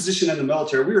 my position in the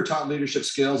military, we were taught leadership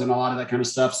skills and a lot of that kind of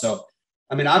stuff. So,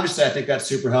 obviously I think that's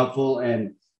super helpful.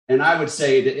 And I would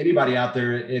say to anybody out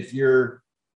there, if you're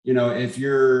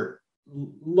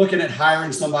looking at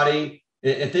hiring somebody,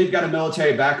 if they've got a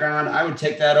military background, I would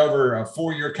take that over a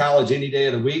 4-year college any day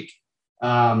of the week.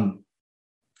 And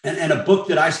a book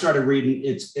that I started reading,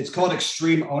 it's called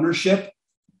Extreme Ownership.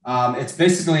 It's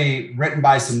basically written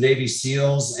by some Navy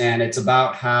SEALs, and it's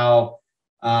about how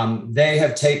they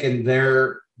have taken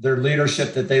their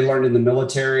leadership that they learned in the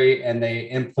military and they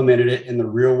implemented it in the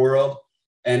real world.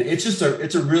 And it's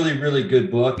a really, really good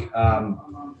book. And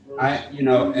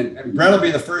Brett will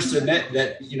be the first to admit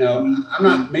that, I'm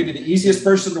not maybe the easiest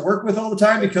person to work with all the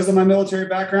time because of my military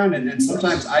background. And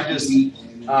sometimes I just,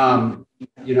 I'm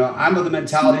of the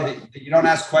mentality that you don't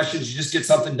ask questions, you just get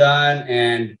something done.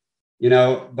 And,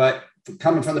 but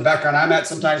coming from the background I'm at,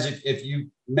 sometimes if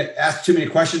you ask too many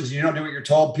questions, and you don't do what you're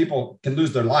told, people can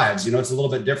lose their lives. It's a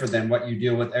little bit different than what you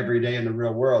deal with every day in the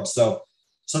real world. So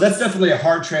that's definitely a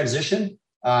hard transition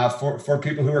for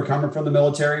people who are coming from the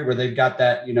military, where they've got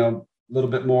that, a little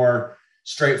bit more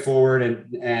straightforward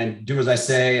and do as I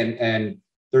say. And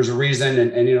there's a reason.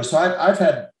 And so I've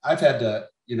had to,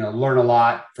 learn a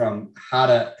lot from how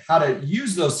to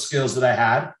use those skills that I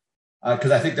had.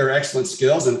 Because I think they're excellent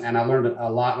skills, and I learned a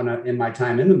lot in my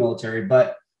time in the military.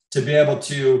 But to be able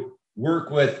to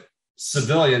work with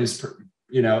civilians,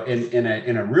 in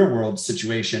a real world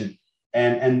situation,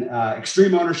 and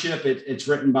Extreme Ownership, it's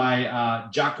written by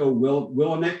Jocko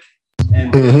Willemick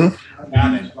and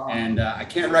and I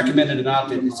can't recommend it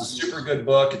enough. It's a super good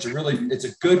book. It's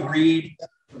a good read.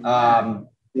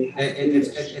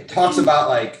 It talks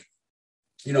about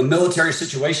military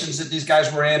situations that these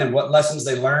guys were in and what lessons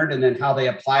they learned, and then how they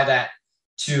apply that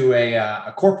to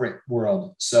a corporate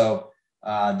world. So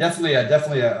definitely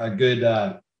a good,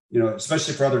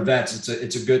 especially for other vets,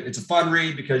 it's a fun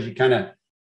read, because you kind of,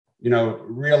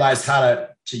 realize how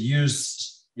to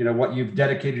use, what you've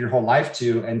dedicated your whole life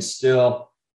to, and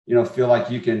still, feel like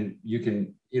you can,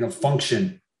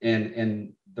 function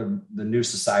in the new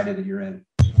society that you're in.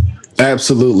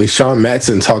 Absolutely. Sean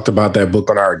Matson talked about that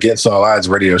book on our Against All Odds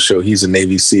radio show. He's a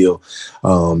Navy SEAL.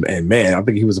 And man, I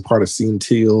think he was a part of Team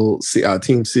SEAL. I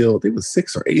think it was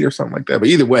 6 or 8 or something like that. But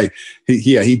either way,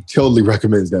 he totally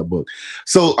recommends that book.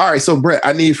 So, all right. So Brett,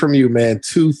 I need from you, man,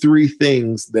 2-3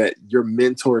 things that your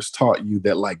mentors taught you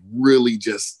that like really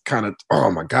just kind of,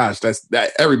 oh my gosh,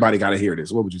 that everybody got to hear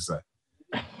this. What would you say?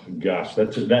 Gosh,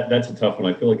 that's a tough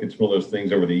one. I feel like it's one of those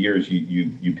things over the years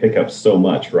you pick up so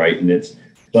much, right? And it's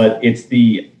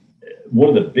one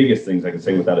of the biggest things I can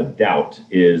say without a doubt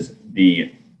is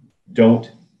don't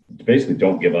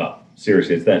give up.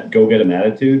 Seriously, it's that go get 'em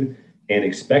attitude, and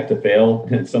expect to fail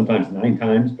sometimes 9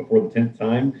 times before the 10th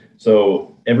time.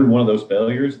 So every one of those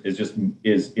failures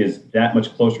is that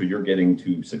much closer you're getting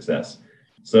to success.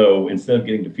 So instead of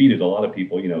getting defeated, a lot of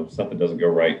people, something doesn't go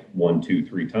right 1, 2,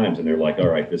 3 times, and they're like, all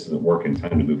right, this isn't working,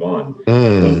 time to move on.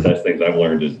 One of the best things I've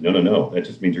learned is no. That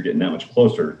just means you're getting that much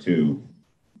closer to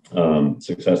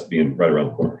success being right around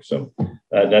the corner. So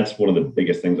that's one of the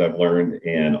biggest things I've learned.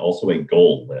 And also a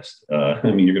goal list. You're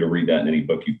going to read that in any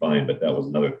book you find, but that was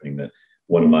another thing that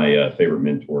one of my favorite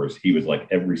mentors, he was like,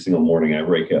 every single morning I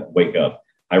wake up,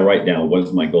 I write down what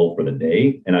is my goal for the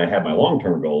day. And I have my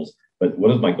long-term goals, but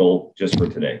what is my goal just for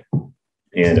today?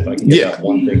 And if I can get that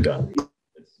one thing done,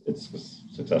 it's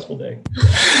a successful day.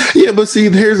 Yeah, but see,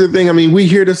 here's the thing. We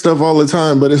hear this stuff all the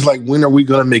time, but it's like, when are we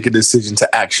going to make a decision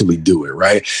to actually do it,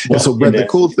 right? Well, and so, Brett, the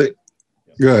cool thing.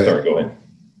 Go ahead. Sorry, go ahead.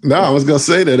 No, I was going to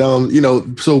say that,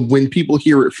 so when people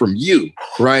hear it from you,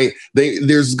 right,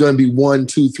 there's going to be 1,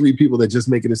 2, 3 people that just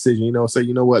make a decision, say,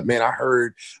 you know what, man, I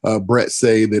heard Brett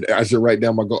say that I should write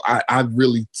down my goal. I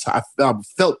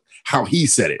felt how he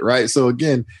said it, right? So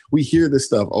again, we hear this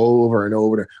stuff over and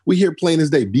over. We hear plain as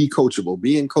day, be coachable.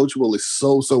 Being coachable is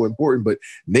so important. But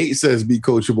Nate says be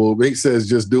coachable. Nate says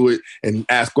just do it and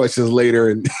ask questions later.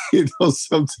 And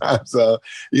sometimes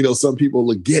some people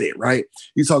will get it, right?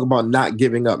 You talk about not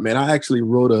giving up, man. I actually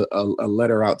wrote a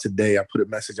letter out today. I put a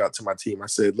message out to my team. I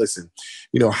said, listen,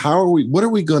 what are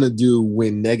we going to do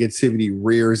when negativity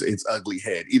rears its ugly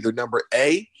head? Either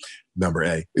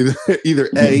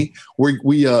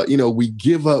we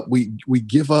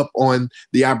give up on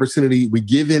the opportunity, we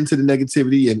give into the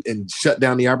negativity and shut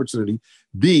down the opportunity.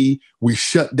 B, we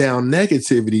shut down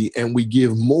negativity and we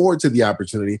give more to the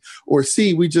opportunity. Or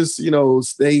C, we just,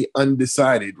 stay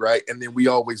undecided, right? And then we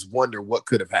always wonder what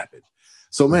could have happened.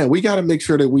 So, man, we got to make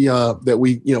sure that we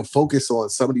focus on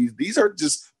some of these. These are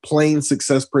just plain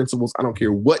success principles. I don't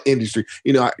care what industry.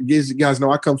 You guys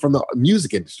know I come from the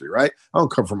music industry, right? I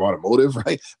don't come from automotive,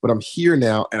 right? But I'm here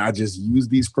now, and I just use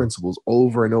these principles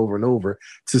over and over and over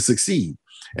to succeed.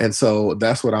 And so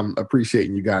that's what I'm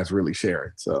appreciating you guys really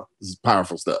sharing. So this is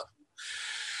powerful stuff.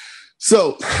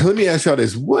 So let me ask y'all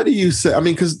this. What do you say?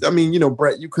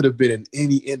 Brett, you could have been in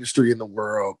any industry in the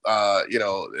world.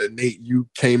 Nate, you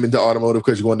came into automotive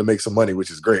because you wanted to make some money, which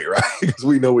is great, right? Because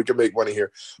we know we can make money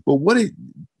here. But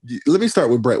let me start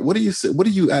with Brett. What do you say? What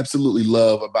do you absolutely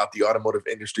love about the automotive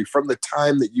industry from the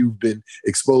time that you've been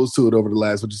exposed to it over the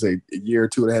last, what'd you say, a year,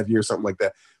 2.5 years, something like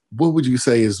that? What would you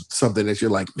say is something that you're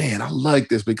like, man, I like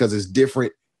this because it's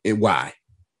different, and why?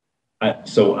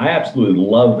 So I absolutely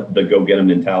love the go-getter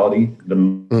mentality, the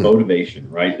motivation,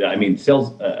 right? I mean,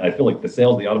 sales, I feel like the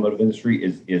sales of the automotive industry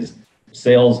is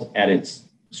sales at its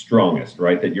strongest,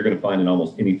 right? That you're going to find in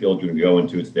almost any field you're going to go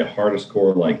into. It's the hardest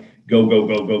core, like go,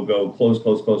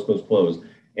 close.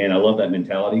 And I love that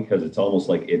mentality because it's almost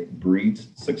like it breeds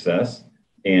success.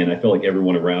 And I feel like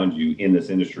everyone around you in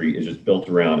this industry is just built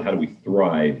around how do we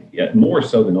thrive, more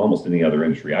so than almost any other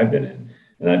industry I've been in.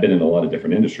 And I've been in a lot of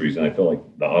different industries, and I feel like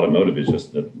the automotive is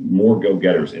just the more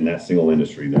go-getters in that single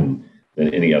industry than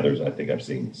any others I think I've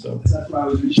seen. So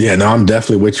yeah, no, I'm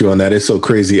definitely with you on that. It's so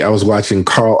crazy. I was watching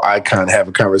Carl Icahn have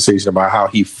a conversation about how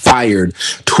he fired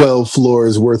 12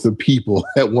 floors worth of people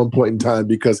at one point in time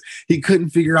because he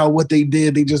couldn't figure out what they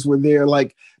did. They just were there,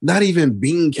 like not even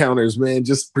bean counters, man,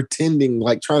 just pretending,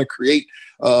 like trying to create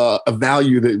a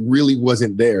value that really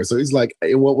wasn't there. So he's like,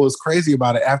 and what was crazy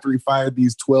about it, after he fired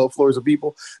these 12 floors of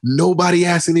people, nobody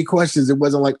asked any questions. It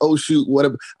wasn't like, oh shoot,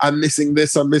 I'm missing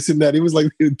this, I'm missing that. It was like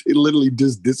it literally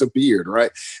just disappeared, right?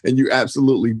 And you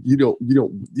absolutely you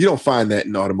don't find that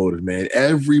in automotive, man.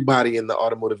 Everybody in the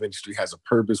automotive industry has a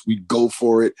purpose. We go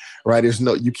for it, right? There's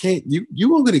no, you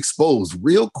won't get exposed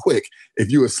real quick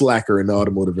if you're a slacker in the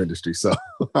automotive industry. So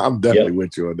I'm definitely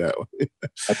with you on that one.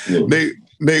 Absolutely.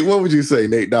 Nate, what would you say,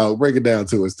 Nate? Dog, break it down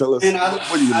to us. Tell us. And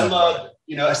I love,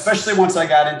 especially once I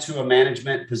got into a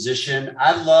management position,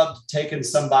 I loved taking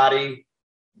somebody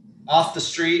off the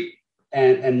street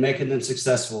and making them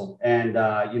successful. And,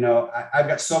 I've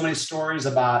got so many stories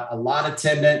about a lot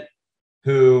attendant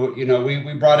who,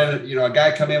 we brought in, a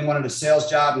guy come in, wanted a sales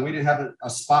job, and we didn't have a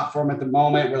spot for him at the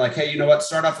moment. We're like, hey, you know what?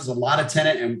 Start off as a lot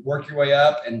attendant and work your way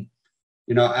up. And,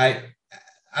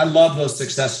 I love those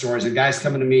success stories and guys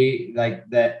coming to me like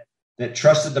that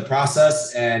trusted the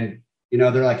process. And,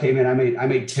 they're like, hey man, I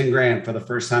made 10 grand for the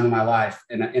first time in my life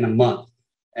in a month.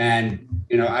 And,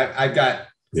 I've got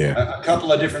a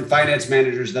couple of different finance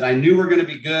managers that I knew were going to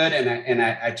be good. And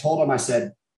I told them, I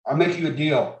said, I'll make you a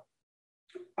deal.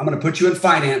 I'm going to put you in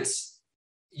finance.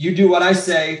 You do what I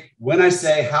say, when I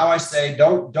say, how I say,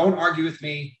 don't argue with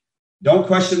me. Don't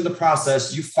question the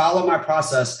process. You follow my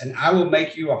process and I will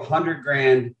make you 100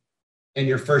 grand in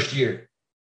your first year.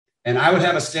 And I would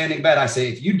have a standing bet. I say,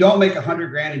 if you don't make 100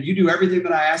 grand and you do everything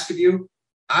that I ask of you,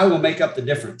 I will make up the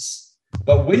difference.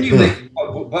 But when you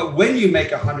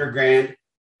make 100 grand,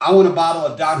 I want a bottle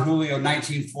of Don Julio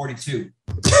 1942.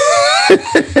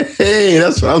 Hey,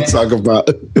 that's what I'm talking about.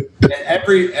 And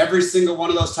every single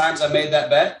one of those times I made that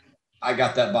bet, I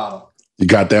got that bottle. You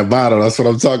got that bottle. That's what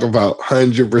I'm talking about.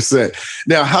 100%.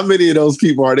 Now, how many of those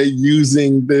people are they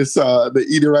using this, the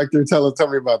eDirector? Tell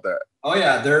me about that. Oh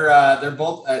yeah. They're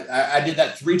both, I did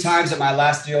that 3 times at my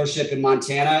last dealership in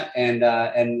Montana. And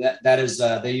that is,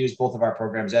 they use both of our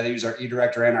programs. Yeah, they use our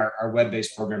eDirector and our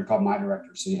web-based program called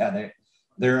MyDirector. So yeah,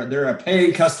 they're a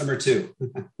paying customer too.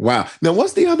 Wow. Now,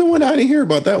 what's the other one? I didn't hear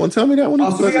about that one. Tell me that one.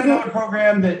 So we got another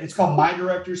program that it's called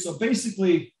MyDirector. So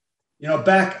basically,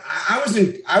 back, I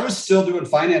was still doing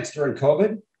finance during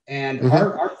COVID, and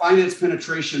our finance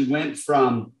penetration went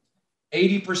from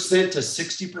 80% to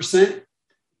 60%.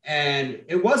 And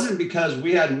it wasn't because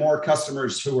we had more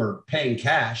customers who were paying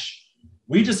cash.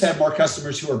 We just had more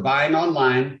customers who were buying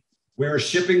online, we were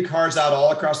shipping cars out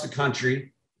all across the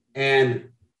country, and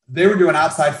they were doing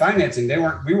outside financing.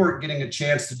 We weren't getting a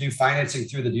chance to do financing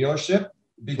through the dealership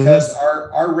because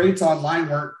our rates online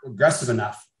weren't aggressive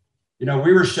enough. We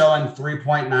were showing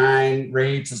 3.9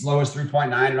 rates, as low as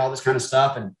 3.9 and all this kind of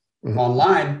stuff, and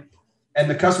online. And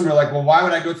the customer were like, well, why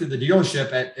would I go through the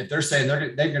dealership if they're saying they're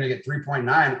going to get 3.9?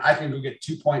 I can go get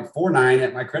 2.49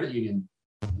 at my credit union.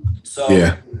 So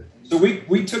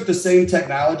we took the same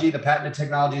technology, the patented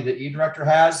technology that eDirector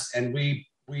has, and we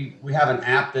have an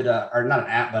app that, or not an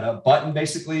app, but a button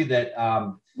basically that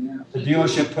the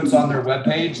dealership puts on their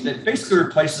webpage that basically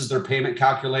replaces their payment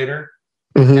calculator.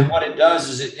 And what it does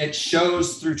is it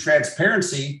shows through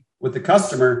transparency with the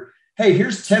customer, hey,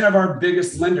 here's 10 of our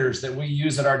biggest lenders that we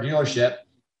use at our dealership.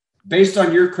 Based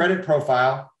on your credit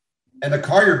profile and the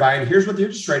car you're buying, here's what the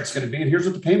interest rate is going to be, and here's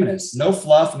what the payment is. No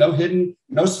fluff, no hidden,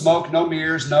 no smoke, no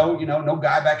mirrors, no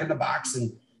guy back in the box.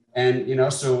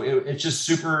 And so it's just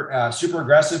super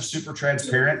aggressive, super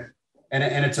transparent.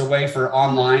 And it's a way for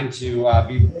online to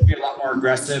be a lot more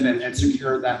aggressive and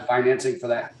secure that financing for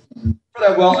that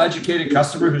well-educated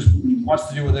customer who wants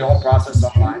to do the whole process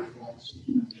online.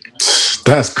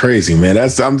 That's crazy, man.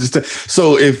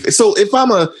 So if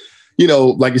I'm a,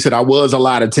 like you said, I was a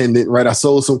lot attendant, right? I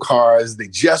sold some cars. They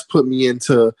just put me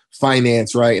into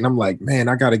finance, right? And I'm like, man,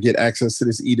 I got to get access to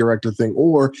this eDirector thing.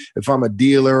 Or if I'm a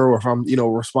dealer, or if I'm,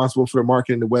 responsible for the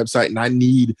marketing, the website, and I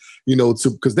need,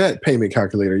 because that payment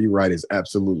calculator, you're right, is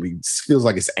absolutely feels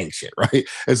like it's ancient, right?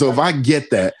 And so if I get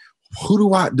that,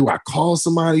 do I call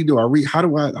somebody? How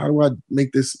do I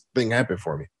make this thing happen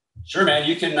for me? Sure, man.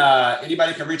 You can,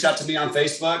 anybody can reach out to me on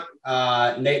Facebook,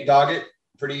 Nate Doggett.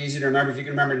 Pretty easy to remember. If you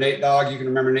can remember Nate Dogg, you can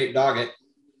remember Nate Doggett.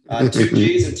 2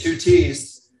 G's and 2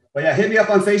 T's. But yeah, hit me up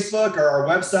on Facebook, or our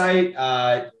website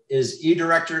is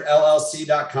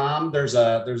eDirectorLLC.com. There's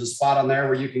a spot on there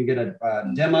where you can get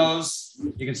demos.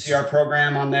 You can see our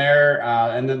program on there.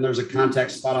 And then there's a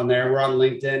contact spot on there. We're on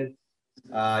LinkedIn.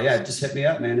 Just hit me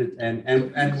up, man.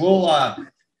 And we'll,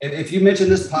 if you mention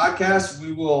this podcast,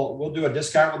 we'll do a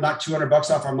discount. We'll knock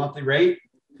 $200 off our monthly rate.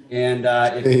 And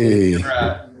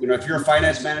if you're a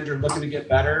finance manager looking to get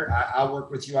better, I'll work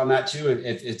with you on that too.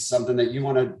 If it's something that you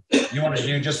want to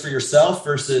do just for yourself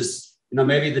versus,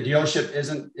 maybe the dealership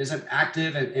isn't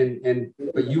active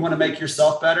but you want to make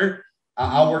yourself better,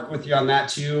 I'll work with you on that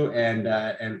too. And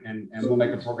we'll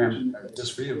make a program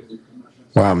just for you.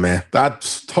 Wow, man. I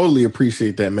totally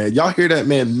appreciate that, man. Y'all hear that,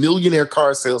 man? Millionaire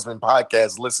Car Salesman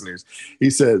Podcast listeners. He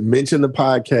said, mention the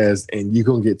podcast and you're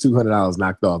going to get $200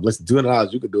 knocked off. Listen,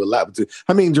 $200, you could do a lot with two.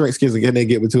 How many drinks can they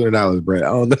get with $200, Brett? I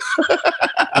don't know.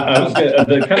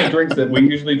 The kind of drinks that we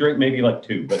usually drink, maybe like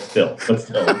 2, but still. That's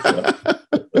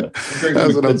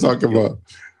what I'm talking about.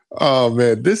 Oh,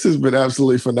 man, this has been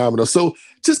absolutely phenomenal. So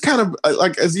just kind of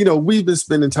like, as you know, we've been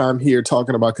spending time here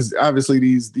talking about, because obviously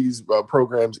these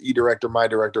programs, eDirector,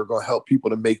 MyDirector, are going to help people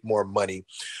to make more money.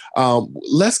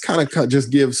 Let's kind of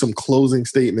just give some closing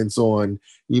statements on,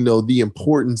 the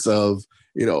importance of,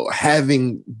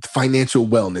 having financial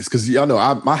wellness. Because y'all know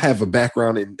I have a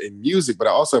background in music, but I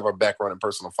also have a background in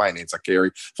personal finance. I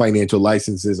carry financial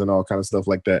licenses and all kind of stuff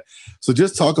like that. So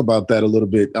just talk about that a little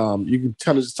bit. You can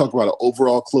kind of just talk about an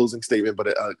overall closing statement, but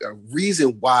a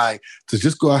reason why to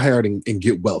just go ahead and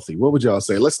get wealthy. What would y'all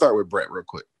say? Let's start with Brett real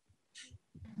quick.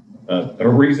 A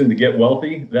reason to get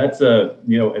wealthy. That's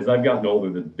as I've gotten older,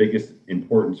 the biggest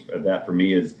importance of that for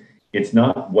me is it's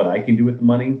not what I can do with the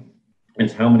money.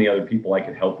 It's how many other people I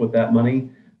can help with that money.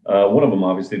 One of them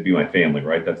obviously would be my family,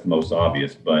 right? That's the most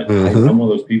obvious. But I'm one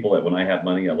of those people that when I have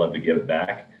money, I love to give it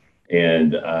back.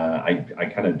 And I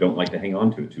kind of don't like to hang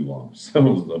on to it too long. So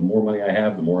the more money I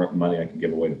have, the more money I can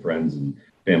give away to friends and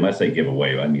family. I say give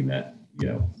away, I mean that,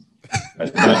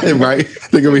 right?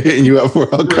 They're going to be hitting you up for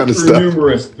all kind of stuff.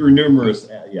 Through numerous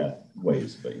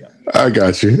ways, but yeah. I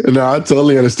got you. No, I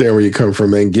totally understand where you come from,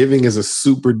 man. Giving is a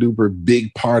super duper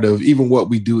big part of even what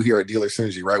we do here at Dealer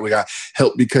Synergy, right? We got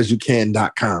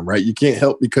helpbecauseYouCan.com, right? You can't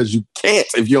help because you can't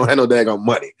if you don't have no daggone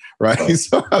money, right?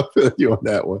 So I feel you on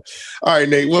that one. All right,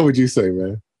 Nate, what would you say,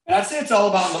 man? I'd say it's all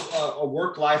about a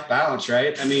work-life balance,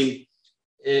 right? I mean,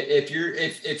 if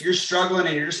you're struggling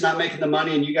and you're just not making the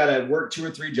money and you got to work 2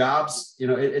 or 3 jobs,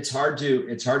 it's hard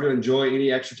to enjoy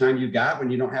any extra time you got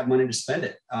when you don't have money to spend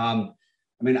it.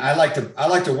 I mean, I like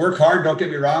to work hard. Don't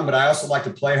get me wrong, but I also like to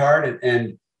play hard.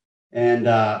 And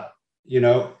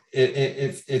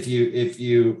if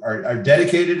you are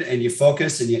dedicated and you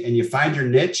focus and you find your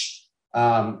niche.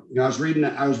 I was reading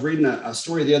a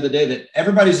story the other day that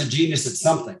everybody's a genius at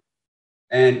something.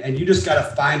 And you just got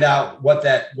to find out what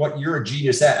you're a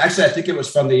genius at. Actually, I think it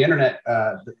was from the internet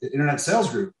sales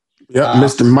group. Yeah,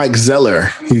 Mr. Mike Zeller.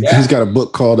 He's got a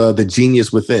book called The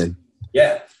Genius Within.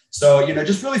 Yeah. So,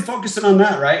 just really focusing on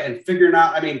that, right? And figuring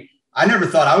out, I never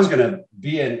thought I was going to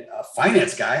be a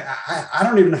finance guy. I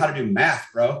don't even know how to do math,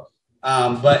 bro.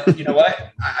 But you know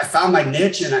what? I found my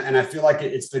niche, and I feel like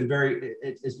it's been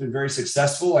very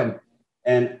successful.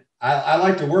 And I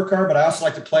like to work hard, but I also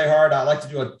like to play hard. I like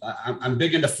to I'm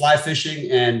big into fly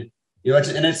fishing, and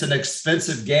it's an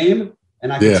expensive game.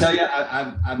 And I can tell you,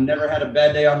 I've never had a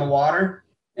bad day on the water.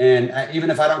 And even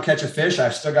if I don't catch a fish,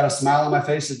 I've still got a smile on my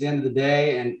face at the end of the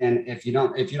day. And if you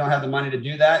don't have the money to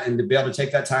do that and to be able to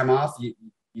take that time off,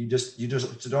 you just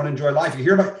don't enjoy life.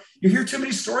 You hear too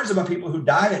many stories about people who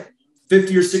died at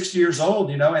 50 or 60 years old,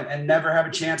 and never have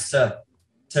a chance to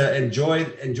enjoy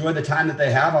the time that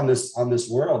they have on this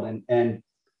world. And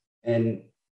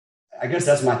I guess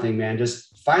that's my thing, man.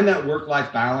 Just find that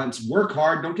work-life balance, work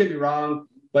hard. Don't get me wrong.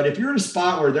 But if you're in a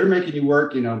spot where they're making you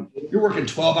work, you're working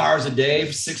 12 hours a day,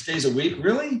 6 days a week,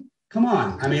 really? Come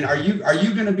on. Are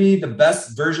you going to be the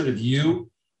best version of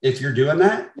you if you're doing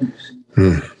that?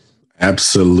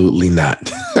 Absolutely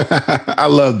not. I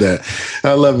love that.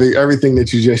 I love it. Everything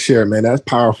that you just shared, man. That's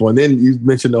powerful. And then you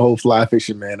mentioned the whole fly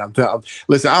fishing, man.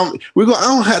 Listen, I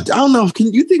don't know.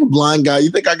 Can you think of blind guy? You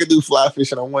think I could do fly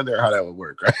fishing? I wonder how that would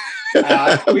work, right?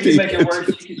 We can make it work.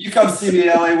 You come see me in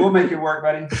LA. We'll make it work,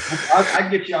 buddy. I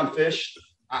can get you on fish.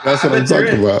 That's what I'm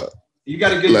talking about. You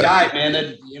got a good guide, man.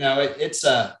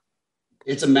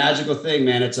 It's a magical thing,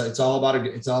 man. It's all about a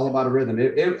rhythm.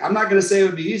 I'm not going to say it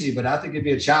would be easy, but I think it'd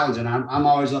be a challenge, and I'm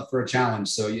always up for a challenge.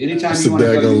 So anytime you want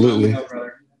to go,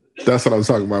 brother. That's what I'm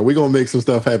talking about. We're going to make some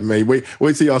stuff happen, man. Wait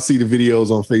till y'all see the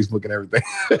videos on Facebook and everything.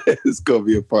 It's going to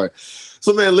be a part.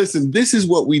 So, man, listen, this is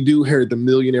what we do here at the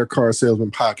Millionaire Car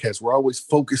Salesman Podcast. We're always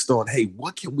focused on, hey,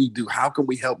 what can we do? How can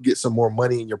we help get some more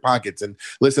money in your pockets? And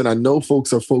listen, I know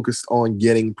folks are focused on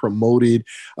getting promoted,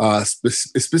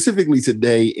 specifically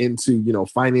today into,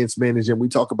 finance management. We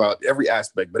talk about every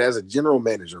aspect, but as a general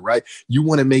manager, right, you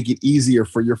want to make it easier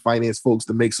for your finance folks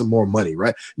to make some more money,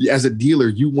 right? As a dealer,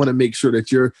 you want to make sure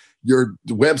that your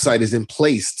website is in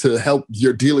place to help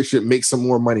your dealership make some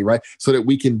more money, right? So that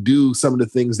we can do some of the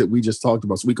things that we just talked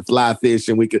about. So we could fly fish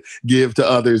and we could give to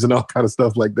others and all kind of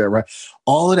stuff like that, right?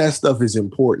 All of that stuff is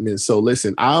important. And so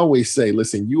listen, I always say,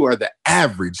 you are the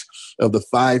average of the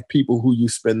 5 people who you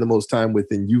spend the most time with.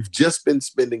 And you've just been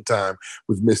spending time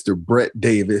with Mr. Brett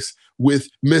Davis, with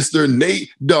Mr. Nate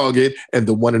Doggett, and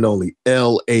the one and only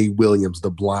L.A. Williams,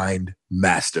 the blind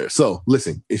master. So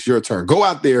listen, it's your turn. Go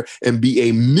out there and be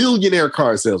a millionaire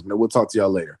car salesman. And we'll talk to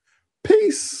y'all later.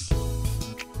 Peace.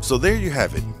 So there you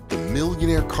have it, the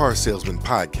Millionaire Car Salesman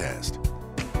Podcast.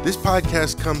 This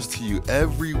podcast comes to you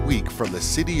every week from the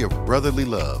city of brotherly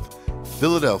love,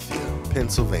 Philadelphia,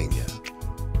 Pennsylvania.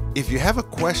 If you have a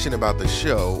question about the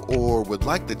show or would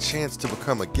like the chance to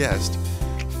become a guest,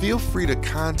 feel free to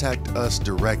contact us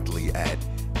directly at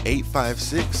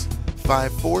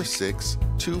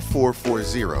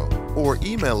 856-546-2440 or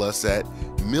email us at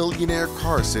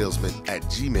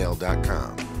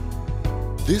millionairecarsalesman@gmail.com.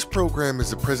 This program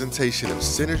is a presentation of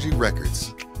Synergy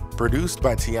Records, produced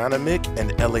by Tiana Mick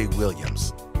and L.A.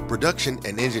 Williams. Production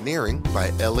and engineering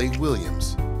by L.A.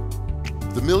 Williams.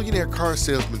 The Millionaire Car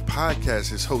Salesman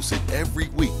Podcast is hosted every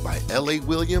week by L.A.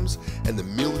 Williams and the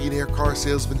Millionaire Car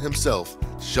Salesman himself,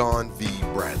 Sean V.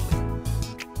 Bradley.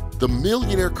 The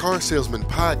Millionaire Car Salesman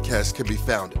Podcast can be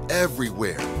found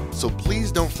everywhere, so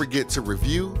please don't forget to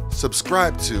review,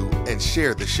 subscribe to, and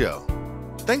share the show.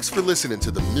 Thanks for listening to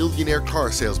the Millionaire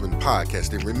Car Salesman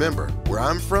Podcast, and remember, where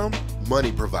I'm from,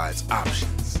 money provides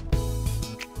options.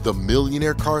 The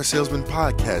Millionaire Car Salesman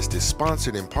Podcast is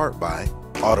sponsored in part by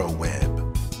Autoweb.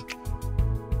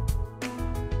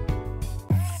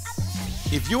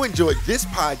 If you enjoyed this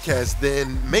podcast,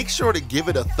 then make sure to give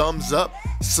it a thumbs up,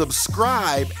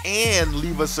 subscribe, and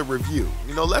leave us a review.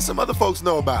 Let some other folks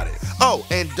know about it. Oh,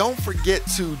 and don't forget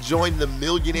to join the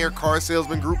Millionaire Car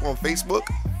Salesman group on Facebook.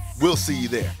 We'll see you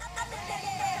there.